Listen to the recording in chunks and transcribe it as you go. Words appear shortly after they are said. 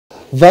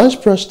Vice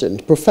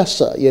President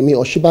Professor Yemi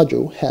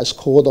Osinbajo has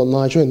called on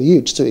Nigerian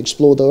youths to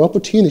explore their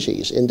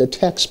opportunities in the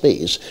tech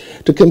space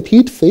to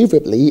compete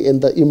favorably in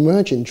the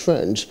emerging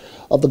trends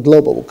of the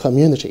global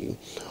community.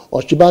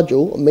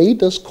 Osinbajo made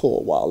this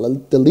call while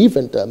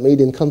delivering the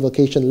maiden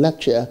convocation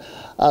lecture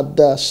at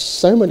the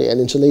ceremony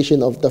and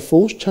installation of the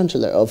first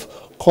chancellor of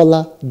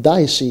Kola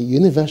Daisy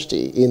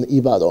University in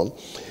Ibadan.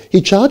 He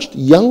charged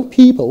young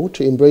people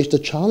to embrace the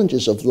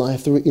challenges of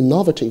life through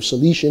innovative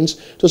solutions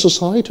to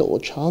societal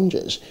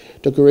challenges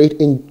to create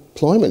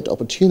employment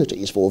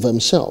opportunities for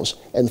themselves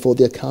and for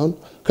their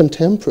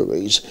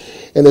contemporaries.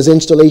 In his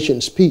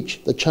installation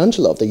speech, the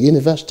chancellor of the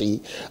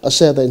university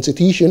said the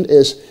institution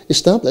is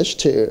established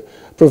to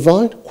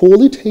provide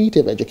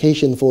qualitative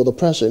education for the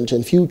present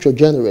and future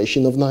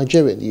generation of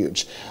Nigerian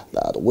youths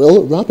that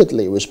will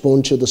rapidly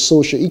respond to the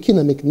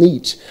socio-economic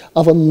needs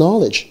of a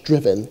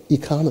knowledge-driven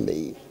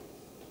economy.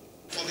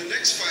 For the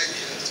next 5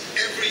 years,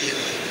 every year,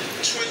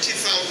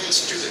 20,000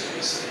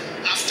 students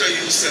after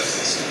youth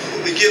service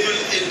will be given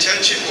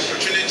internship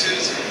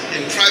opportunities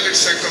in private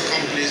sector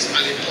companies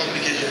and in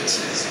public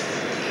agencies.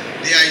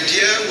 The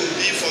idea will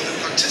be for the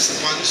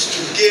participants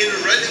to gain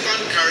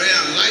relevant career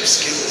and life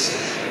skills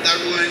that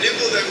will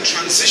enable them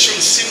transition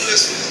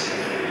seamlessly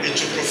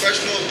into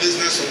professional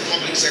business or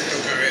public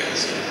sector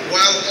careers,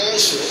 while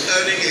also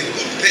earning a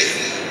good pay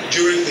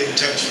during the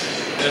internship.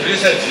 In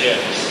recent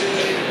years,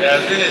 there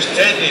has been a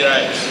steady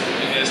rise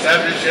in the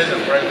establishment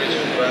of private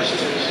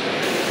universities.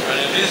 And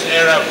in this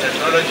era of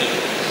technology,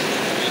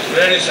 it's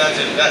very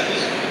certain that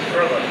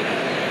probably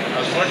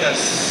as much as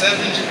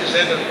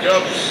 70% of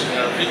jobs in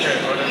our future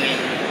economy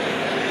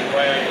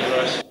require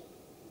universities.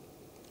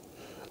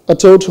 A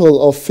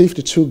total of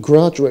 52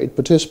 graduates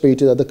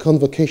participated at the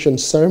convocation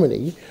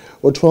ceremony,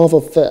 with 12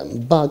 of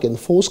them bagged in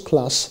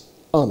first-class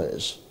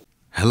honors.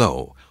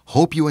 Hello,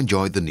 hope you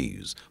enjoyed the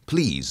news.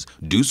 Please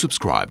do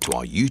subscribe to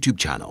our YouTube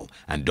channel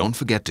and don't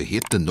forget to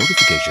hit the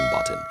notification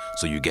button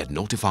so you get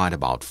notified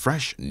about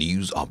fresh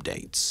news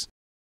updates.